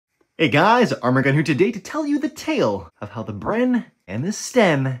Hey guys, Armor Gun here today to tell you the tale of how the BREN and the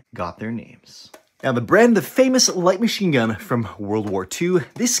STEN got their names. Now the BREN, the famous light machine gun from World War II,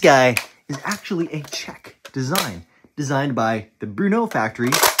 this guy is actually a Czech design, designed by the Brno factory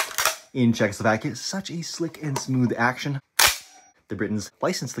in Czechoslovakia. Such a slick and smooth action. The Britons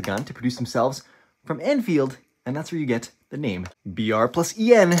licensed the gun to produce themselves from Enfield, and that's where you get the name. BR plus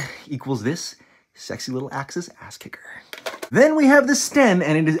EN equals this sexy little Axis ass kicker. Then we have the STEN,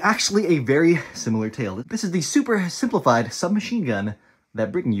 and it is actually a very similar tale. This is the super simplified submachine gun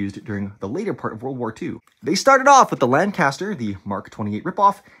that Britain used during the later part of World War II. They started off with the Lancaster, the Mark 28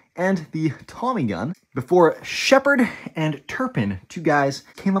 ripoff, and the Tommy gun, before Shepard and Turpin, two guys,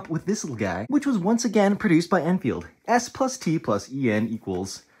 came up with this little guy, which was once again produced by Enfield. S plus T plus EN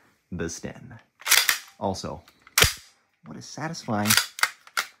equals the STEN. Also, what a satisfying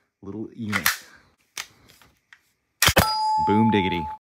little unit. Boom diggity.